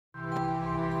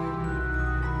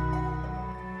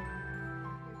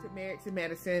Married to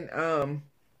Medicine,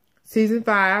 season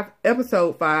 5,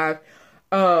 episode 5.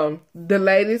 The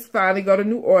ladies finally go to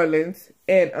New Orleans,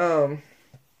 and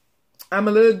I'm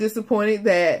a little disappointed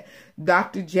that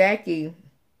Dr. Jackie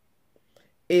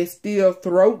is still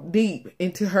throat deep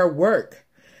into her work.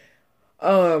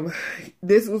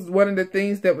 This was one of the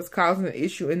things that was causing an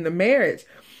issue in the marriage.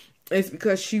 It's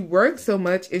because she worked so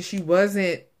much and she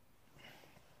wasn't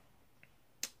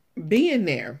being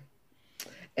there.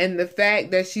 And the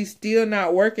fact that she's still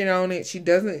not working on it, she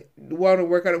doesn't want to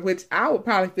work on it, which I would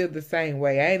probably feel the same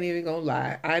way. I ain't even gonna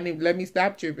lie. Let me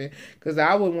stop tripping, because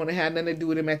I wouldn't want to have nothing to do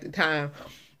with him at the time.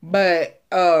 But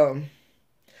I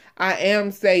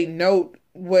am saying, note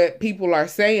what people are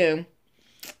saying,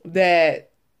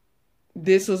 that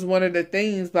this was one of the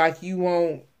things, like,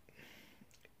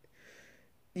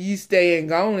 you staying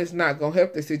gone is not going to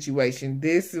help the situation.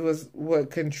 This was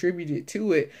what contributed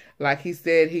to it. Like he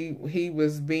said, he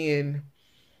was being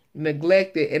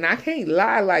neglected. And I can't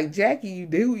lie, like, Jackie, you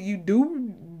do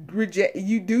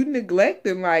neglect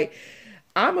him. Like,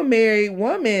 I'm a married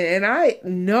woman and I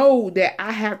know that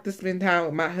I have to spend time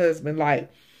with my husband. Like,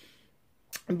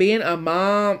 being a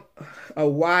mom, a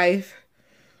wife,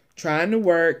 trying to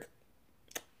work,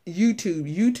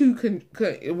 YouTube can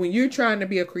when you're trying to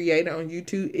be a creator on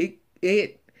YouTube,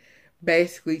 it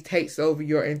basically takes over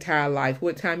your entire life.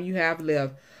 What time you have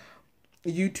left,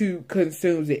 YouTube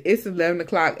consumes it. It's 11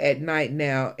 o'clock at night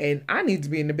now, and I need to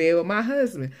be in the bed with my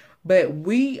husband. But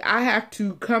I have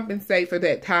to compensate for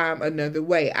that time another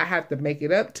way. I have to make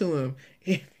it up to him,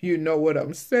 if you know what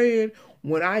I'm saying.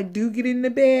 When I do get in the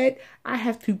bed, I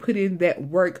have to put in that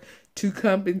work to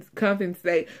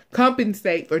compensate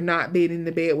for not being in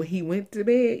the bed when he went to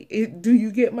bed. Do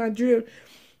you get my drift?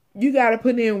 You got to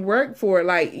put in work for it.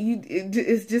 Like,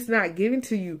 it's just not given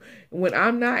to you. When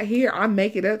I'm not here, I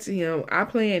make it up to him. I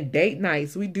plan date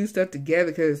nights. We do stuff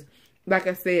together because, like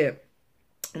I said,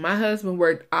 my husband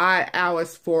worked odd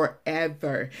hours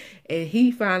forever, and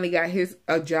he finally got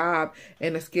a job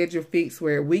and a schedule fixed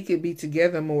where we could be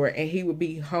together more, and he would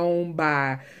be home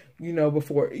by,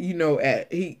 before,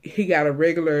 he got a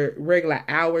regular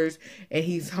hours, and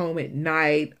he's home at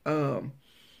night,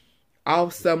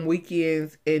 off some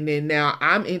weekends. And then now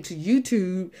I'm into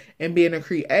YouTube and being a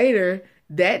creator.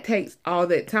 That takes all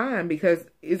that time, because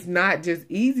it's not just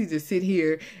easy to sit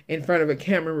here in front of a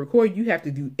camera and record. You have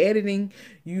to do editing.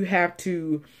 You have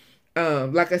to,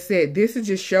 like I said, this is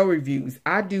just show reviews.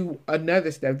 I do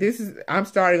another stuff. I do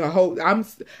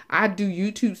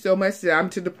YouTube so much that I'm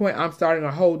to the point I'm starting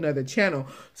a whole nother channel.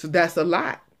 So that's a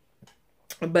lot.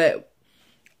 But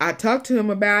I talked to him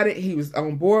about it. He was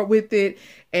on board with it,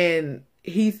 and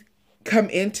he's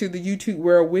come into the YouTube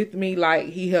world with me. Like,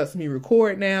 he helps me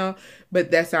record now,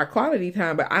 but that's our quality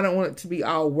time. But I don't want it to be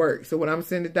all work. So when I'm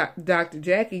saying to Dr.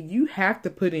 Jackie, you have to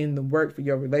put in the work for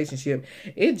your relationship.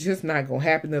 It's just not gonna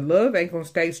happen. The love ain't gonna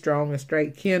stay strong and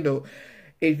straight kindled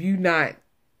if you not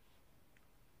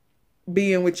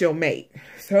being with your mate.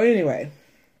 So anyway,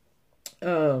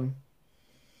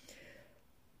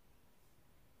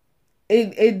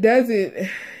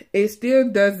 it still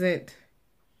doesn't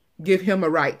give him a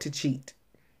right to cheat.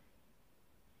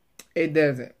 It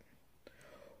doesn't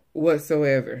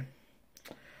whatsoever.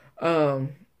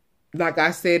 Like I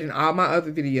said in all my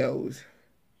other videos,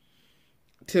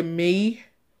 to me,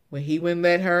 when he wouldn't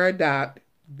let her adopt,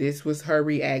 this was her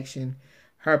reaction,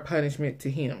 her punishment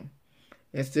to him.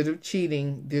 Instead of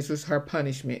cheating, this was her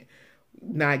punishment,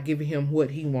 not giving him what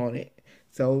he wanted.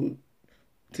 So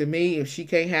to me, if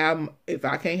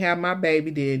I can't have my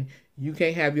baby, then you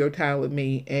can't have your time with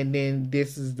me. And then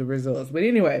this is the results. But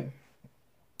anyway,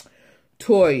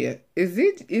 Toya, is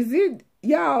it,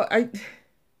 y'all, let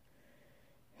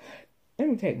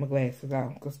me take my glasses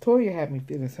off, because Toya had me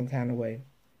feeling some kind of way.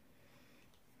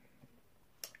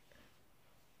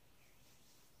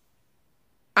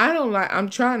 I'm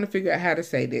trying to figure out how to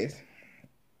say this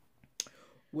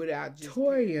without just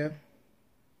Toya.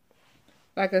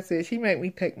 Like I said, she made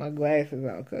me take my glasses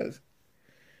off, because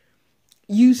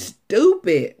you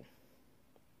stupid.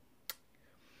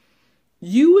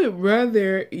 You would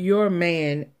rather your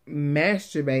man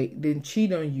masturbate than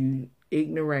cheat on you,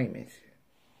 ignoramus.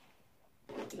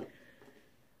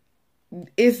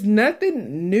 It's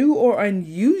nothing new or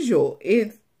unusual.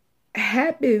 It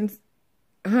happens,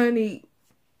 honey.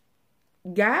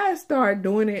 Guys start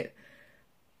doing it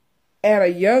at a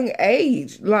young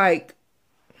age. Like,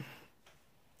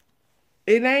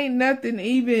 it ain't nothing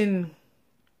even.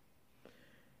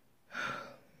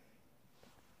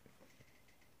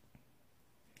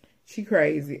 She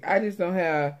crazy. I just don't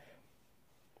have.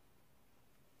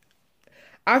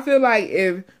 I feel like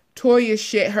if Toya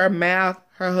shut her mouth,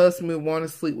 her husband would want to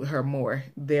sleep with her more.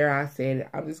 There, I said it.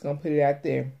 I'm just gonna put it out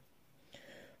there.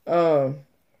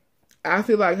 I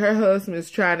feel like her husband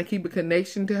is trying to keep a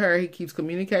connection to her. He keeps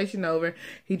communication over.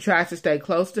 He tries to stay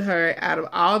close to her. Out of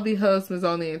all the husbands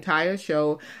on the entire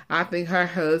show, I think her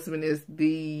husband is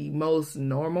the most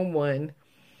normal one,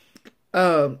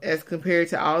 as compared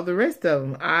to all the rest of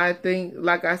them. I think,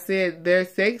 like I said, their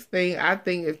sex thing, I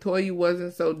think if Toya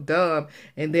wasn't so dumb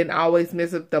and then always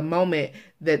miss up the moment,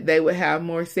 that they would have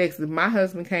more sex. If my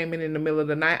husband came in the middle of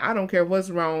the night, I don't care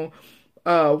what's wrong,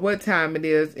 what time it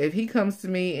is. If he comes to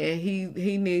me and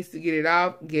he needs to get it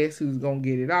off, guess who's gonna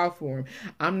get it off for him?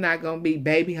 I'm not gonna be,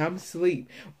 baby, I'm asleep,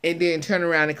 and then turn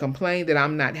around and complain that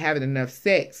I'm not having enough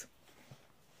sex.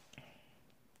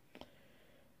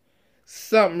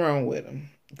 Something wrong with him.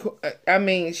 I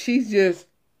mean, she's just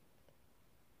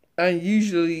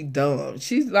unusually dumb.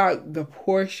 She's like the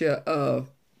Portia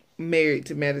of Married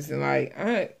to Medicine.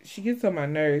 Like, she gets on my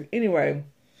nerves. Anyway,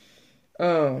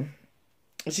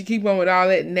 she keep on with all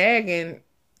that nagging.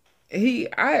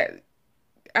 I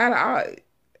ain't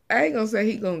gonna say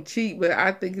he gonna cheat, but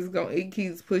I think it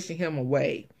keeps pushing him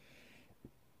away.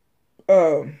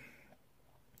 I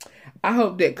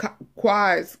hope that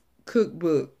Quad's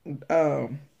cookbook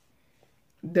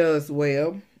does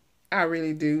well. I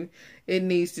really do. It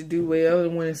needs to do well,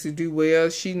 and when it's to do well,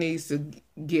 she needs to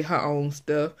get her own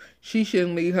stuff. She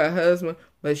shouldn't leave her husband,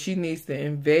 but she needs to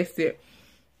invest it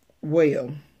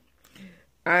well.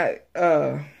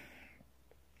 Dr.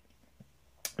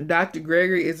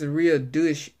 Gregory is a real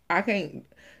douche. I can't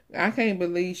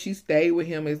believe she stayed with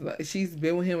him she's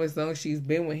been with him as long as she's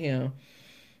been with him.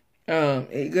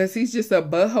 Because he's just a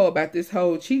butthole about this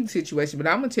whole cheating situation. But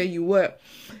I'm gonna tell you what,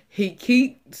 he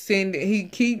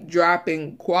keep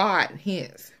dropping Quad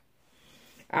hints.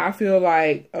 I feel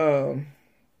like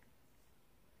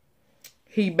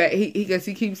he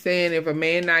keeps saying if a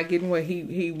man not getting what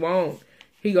he wants,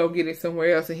 he gonna get it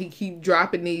somewhere else, and he keep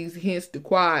dropping these hints to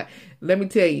Quad. Let me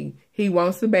tell you, he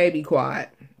wants the baby, Quad,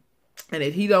 and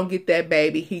if he don't get that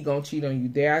baby, he gonna cheat on you.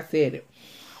 There, I said it.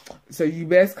 So you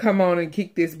best come on and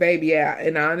kick this baby out.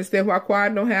 And I understand why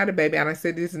Quad don't have the baby. And I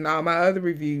said this in all my other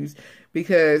reviews,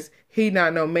 because he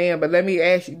not no man. But let me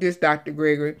ask you this, Dr.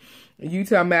 Gregory. You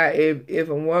talking about if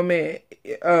a woman,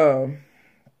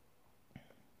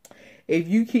 if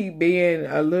you keep being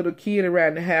a little kid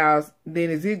around the house, then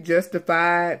is it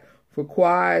justified for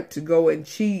Quad to go and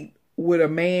cheat with a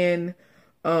man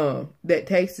that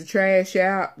takes the trash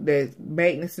out, that's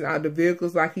maintenance out the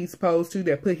vehicles like he's supposed to,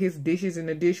 that put his dishes in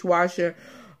the dishwasher,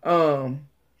 can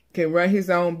run his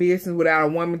own business without a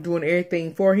woman doing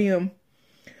everything for him?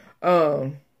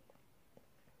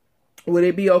 Would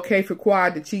it be okay for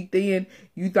Quad to cheat then?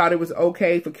 You thought it was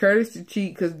okay for Curtis to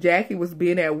cheat because Jackie was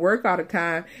being at work all the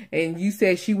time, and you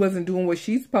said she wasn't doing what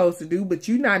she's supposed to do, but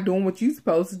you're not doing what you're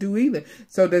supposed to do either.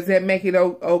 So does that make it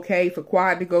okay for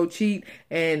Quad to go cheat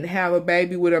and have a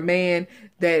baby with a man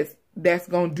that's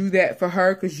going to do that for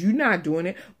her because you're not doing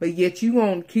it, but yet you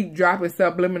going to keep dropping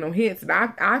subliminal hints? And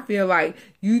I feel like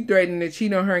you threatening to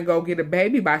cheat on her and go get a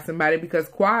baby by somebody because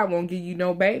Quad won't give you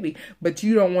no baby, but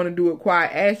you don't want to do it. Quad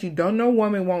asked you. Don't no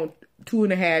woman want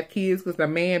 2.5 kids because a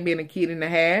man being a kid and a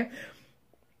half,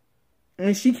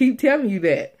 and she keep telling you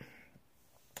that.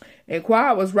 And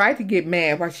Quad was right to get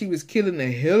mad while she was killing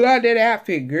the hell out of that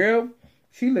outfit, girl.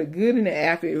 She looked good in the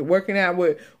outfit. Working out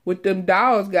with them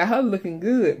dolls got her looking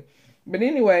good. But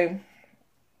anyway,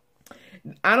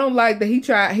 I don't like that he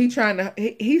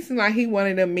seems like he one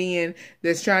of them men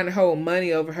that's trying to hold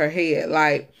money over her head.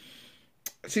 Like,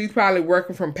 she's probably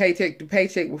working from paycheck to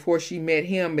paycheck before she met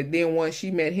him, but then once she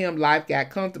met him, life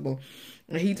got comfortable.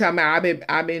 And he talking about,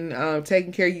 I've been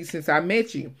taking care of you since I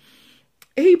met you.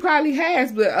 He probably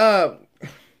has, but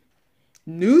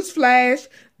newsflash,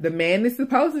 the man is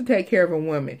supposed to take care of a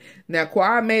woman. Now,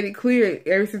 Quad made it clear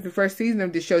ever since the first season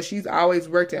of the show, she's always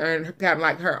worked to earn kind of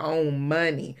like her own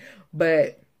money.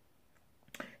 But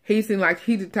he seemed like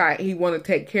he the type, he want to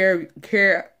take care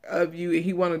of you, and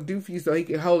he want to do for you so he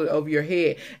can hold it over your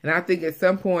head. And I think at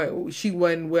some point she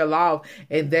wasn't well off,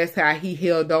 and that's how he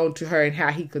held on to her, and how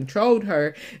he controlled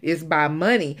her is by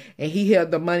money. And he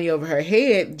held the money over her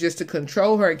head just to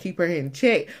control her and keep her in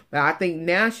check. But I think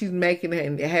now she's making it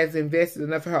and has invested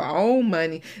enough of her own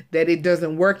money that it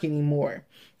doesn't work anymore.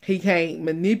 He can't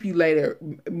manipulate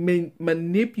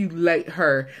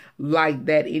her like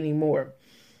that anymore.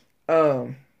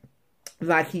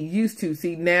 Like he used to.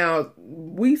 See, now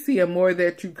we see a more of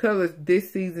their true colors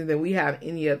this season than we have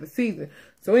any other season.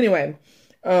 So anyway,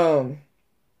 I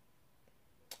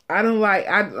I don't like,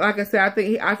 like I said,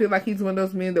 I feel like he's one of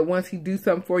those men that once he do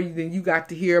something for you, then you got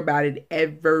to hear about it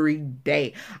every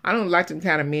day. I don't like them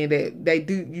kind of men that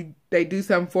they do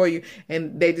something for you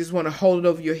and they just want to hold it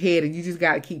over your head and you just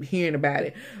got to keep hearing about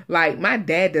it. Like my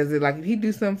dad does it. Like if he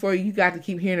do something for you, you got to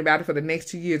keep hearing about it for the next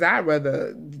 2 years. I'd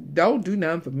rather don't do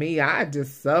nothing for me. I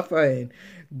just suffer and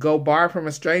go borrow from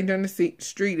a stranger on the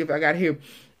street if I got to hear,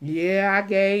 yeah, I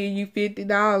gave you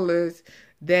 $50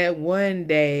 that one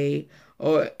day.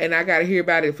 And I got to hear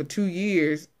about it for 2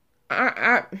 years.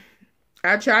 I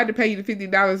tried to pay you the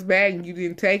 $50 back and you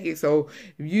didn't take it. So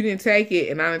if you didn't take it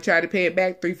and I tried to pay it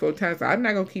back 3-4 times, so I'm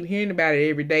not going to keep hearing about it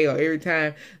every day or every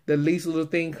time the least little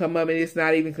thing come up and it's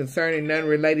not even concerning nothing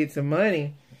related to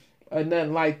money or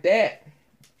nothing like that.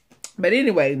 But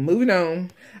anyway, moving on.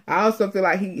 I also feel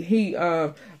like he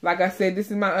like I said,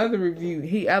 this is my other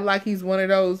review. I like he's one of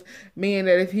those men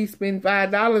that if he spend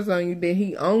 $5 on you, then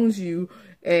he owns you.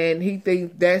 And he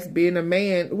thinks that's being a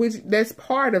man, which that's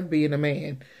part of being a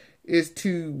man, is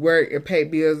to work and pay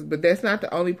bills. But that's not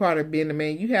the only part of being a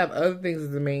man. You have other things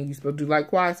as a man you're supposed to do, like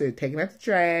Quad said, taking out the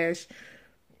trash,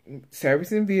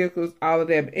 servicing vehicles, all of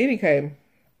that. But anyway,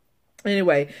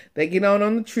 they get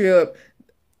on the trip.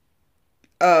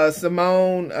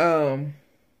 Simone, no,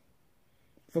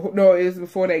 it was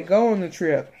before they go on the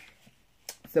trip.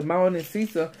 Simone and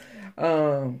Cecil,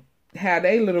 had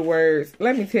their little words.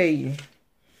 Let me tell you.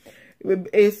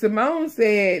 If Simone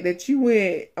said that you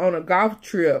went on a golf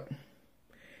trip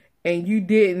and you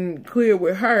didn't clear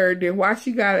with her, then why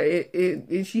she got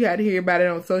it? She had to hear about it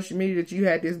on social media that you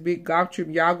had this big golf trip.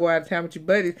 Y'all go out of town with your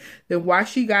buddies. Then why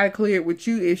she got to clear it with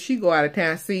you if she go out of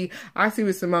town? See, I see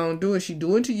what Simone doing. She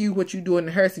doing to you what you doing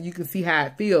to her, so you can see how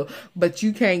it feel. But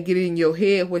you can't get in your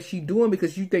head what she doing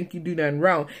because you think you do nothing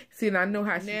wrong. See, and I know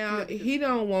how she now feels. He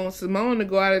don't want Simone to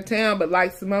go out of town, but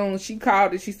like Simone, she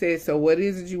called it. She said, "So what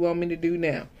is it you want me to do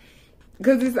now?"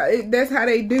 Because that's how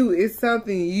they do. It's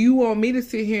something you want me to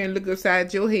sit here and look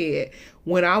upside your head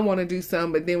when I want to do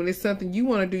something. But then when it's something you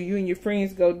want to do, you and your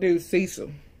friends go do.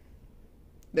 Cecil.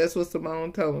 That's what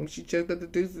Simone told him. She checked up the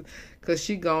deuces because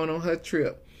she gone on her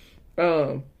trip.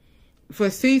 For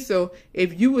Cecil,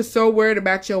 if you were so worried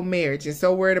about your marriage and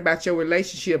so worried about your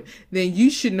relationship, then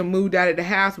you shouldn't have moved out of the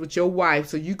house with your wife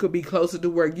so you could be closer to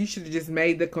work. You should have just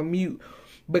made the commute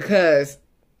because,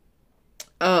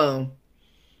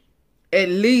 at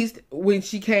least when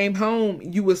she came home,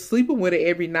 you were sleeping with her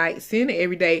every night, seeing her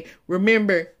every day.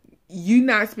 Remember, you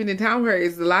not spending time with her,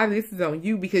 is a lot of this is on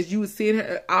you because you were seeing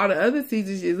her all the other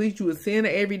seasons. At least you were seeing her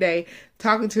every day,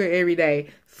 talking to her every day,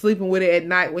 sleeping with her at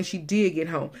night when she did get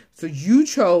home. So you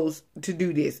chose to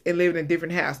do this and live in a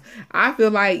different house. I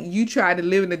feel like you tried to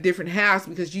live in a different house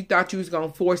because you thought you was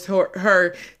going to force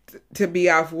her to be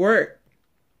off work.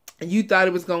 You thought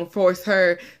it was going to force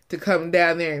her to come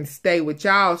down there and stay with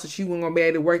y'all so she wasn't going to be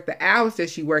able to work the hours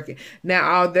that she working. Now,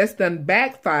 all that's done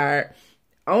backfired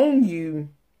on you.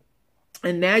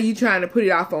 And now you trying to put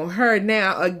it off on her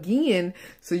now again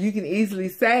so you can easily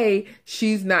say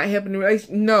she's not helping the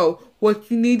relationship. No,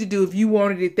 what you need to do if you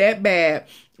wanted it that bad,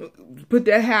 put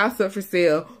that house up for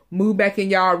sale, move back in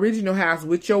y'all original house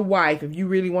with your wife if you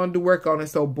really wanted to work on it.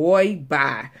 So, boy,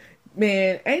 bye.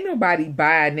 Man, ain't nobody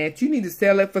buying that. You need to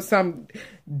sell it for some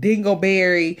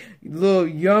dingleberry little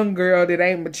young girl that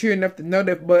ain't mature enough to know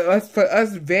that. But for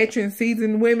us veteran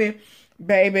seasoned women,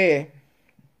 baby,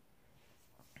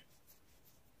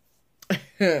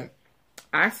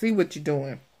 I see what you're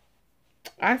doing.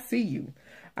 I see you.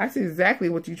 I see exactly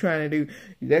what you're trying to do.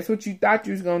 That's what you thought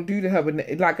you was going to do to her.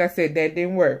 But like I said, that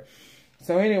didn't work.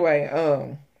 So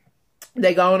anyway,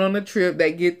 they going on the trip.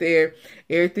 They get there.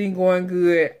 Everything going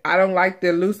good. I don't like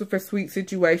the Lucifer suite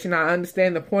situation. I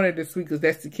understand the point of the suite because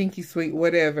that's the kinky suite,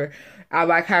 whatever. I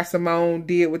like how Simone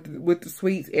did with the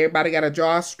suites. Everybody got to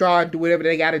draw a straw and do whatever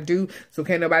they got to do. So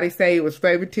can't nobody say it was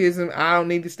favoritism. I don't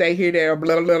need to stay here, there,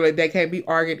 blah, blah, blah. They can't be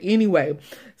argued anyway.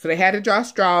 So they had to draw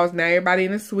straws. Now everybody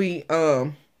in the suite,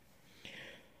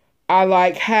 I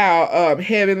like how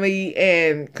Heavenly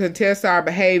and Contessa are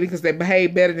behaving because they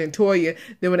behave better than Toya.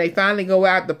 Then when they finally go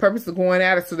out, the purpose of going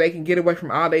out is so they can get away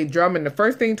from all their drumming. The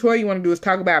first thing Toya want to do is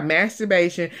talk about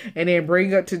masturbation and then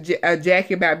bring up to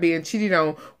Jackie about being cheated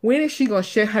on. When is she going to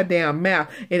shut her damn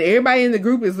mouth? And everybody in the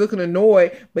group is looking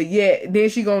annoyed, but yet then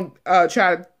she going to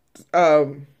try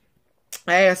to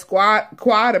ask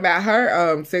Quad about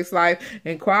her sex life.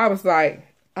 And Quad was like,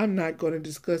 I'm not going to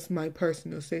discuss my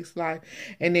personal sex life.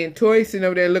 And then Tori sitting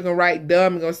over there looking right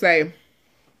dumb and going to say,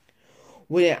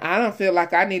 well, I don't feel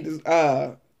like I need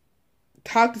to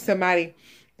talk to somebody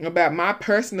about my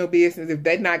personal business if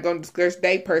they're not going to discuss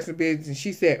their personal business. And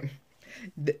she said,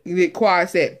 Quad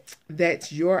said,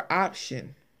 that's your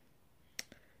option.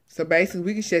 So basically,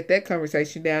 we can shut that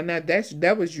conversation down. Now,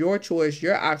 that was your choice,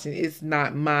 your option. It's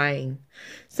not mine.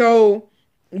 So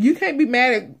you can't be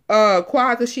mad at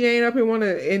Quad because she ain't up and want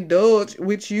to indulge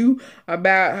with you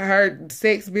about her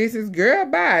sex business. Girl,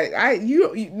 bye.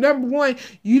 Number one,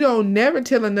 you don't never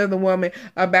tell another woman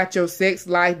about your sex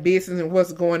life business and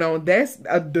what's going on. That's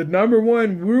the number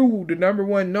one rule. The number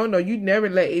one no. You never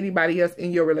let anybody else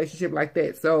in your relationship like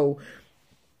that. So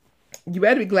you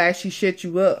better be glad she shut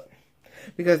you up,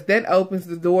 because that opens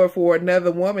the door for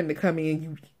another woman to come in,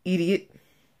 you idiot.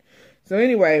 So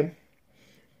anyway,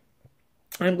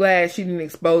 I'm glad she didn't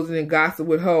expose it and gossip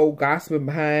with whole gossiping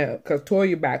behind, because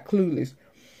Toya about clueless.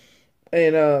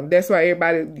 And that's why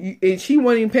everybody, and she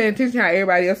wasn't even paying attention how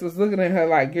everybody else was looking at her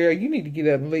like, girl, you need to get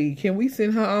up and leave. Can we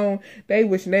send her on? They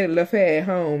wishing they'd left her at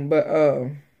home. But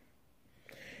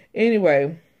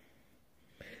anyway,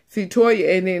 see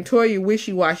Toya, and then Toya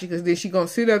wishy-washy, because then she gonna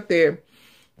sit up there,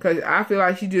 because I feel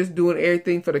like she's just doing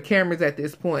everything for the cameras at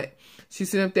this point. She's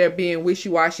sitting up there being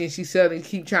wishy-washy, and she suddenly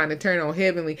keep trying to turn on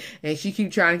Heavenly, and she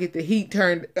keep trying to get the heat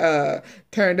turned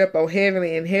up on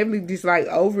Heavenly, and Heavenly just like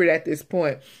over it at this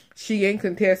point. She ain't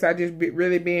contest. I just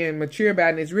really being mature about it,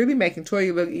 and it's really making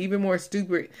Toya look even more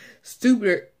stupid.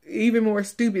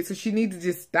 So she needs to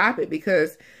just stop it,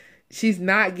 because she's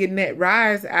not getting that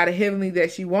rise out of Heavenly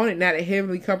that she wanted. Now that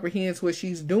Heavenly comprehends what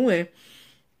she's doing.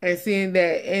 And seeing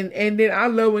that, and then I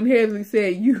love when Heavenly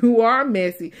said, you are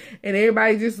messy. And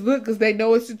everybody just look, because they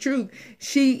know it's the truth.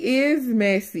 She is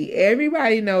messy.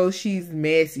 Everybody knows she's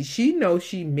messy. She knows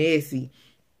she messy.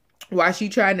 Why she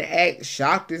trying to act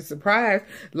shocked and surprised,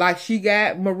 like she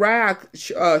got Mariah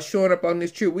showing up on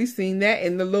this trip. We seen that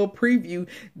in the little preview,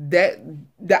 that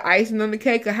the icing on the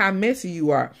cake of how messy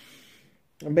you are.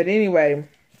 But anyway,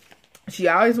 she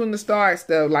always wanted to start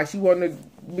stuff, like she wanted to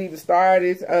be the star of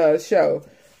this show.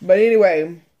 But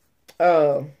anyway,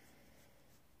 I'm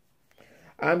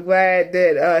glad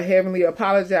that Heavenly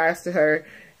apologized to her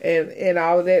and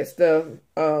all of that stuff.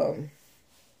 And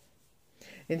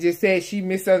just said she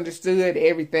misunderstood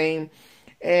everything.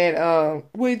 And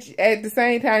which at the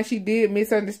same time she did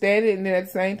misunderstand it. And then at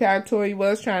the same time Toya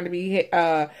was trying to be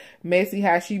messy,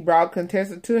 how she brought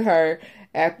Contessa to her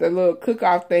at the little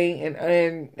cook-off thing,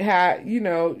 and how, you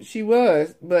know, she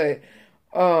was. But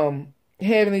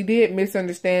Heavenly did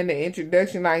misunderstand the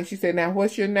introduction. Like she said, now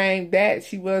what's your name? That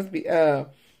she was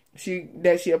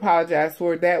she apologized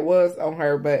for. That was on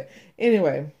her. But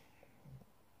anyway,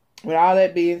 with all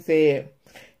that being said,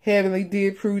 Heavenly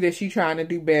did prove that she's trying to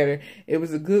do better. It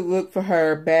was a good look for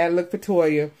her, bad look for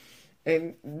Toya.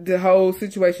 And the whole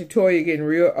situation, Toya getting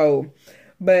real old.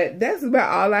 But that's about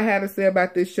all I had to say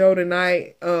about this show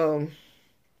tonight.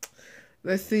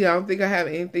 Let's see. I don't think I have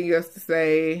anything else to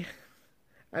say.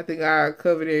 I think I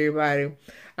covered everybody.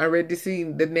 I'm ready to see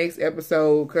the next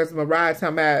episode, because Mariah talking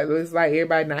about it looks like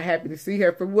everybody not happy to see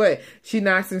her for what? She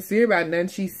not sincere about nothing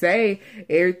she say.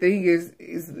 Everything is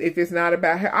if it's not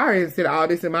about her. I already said all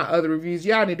this in my other reviews.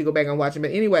 Y'all need to go back and watch them.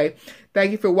 But anyway,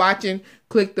 thank you for watching.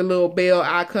 Click the little bell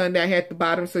icon down here at the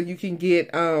bottom so you can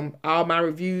get all my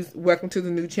reviews. Welcome to the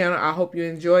new channel. I hope you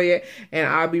enjoy it. And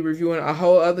I'll be reviewing a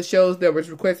whole other shows that was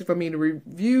requested for me to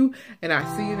review. And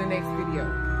I'll see you in the next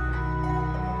video.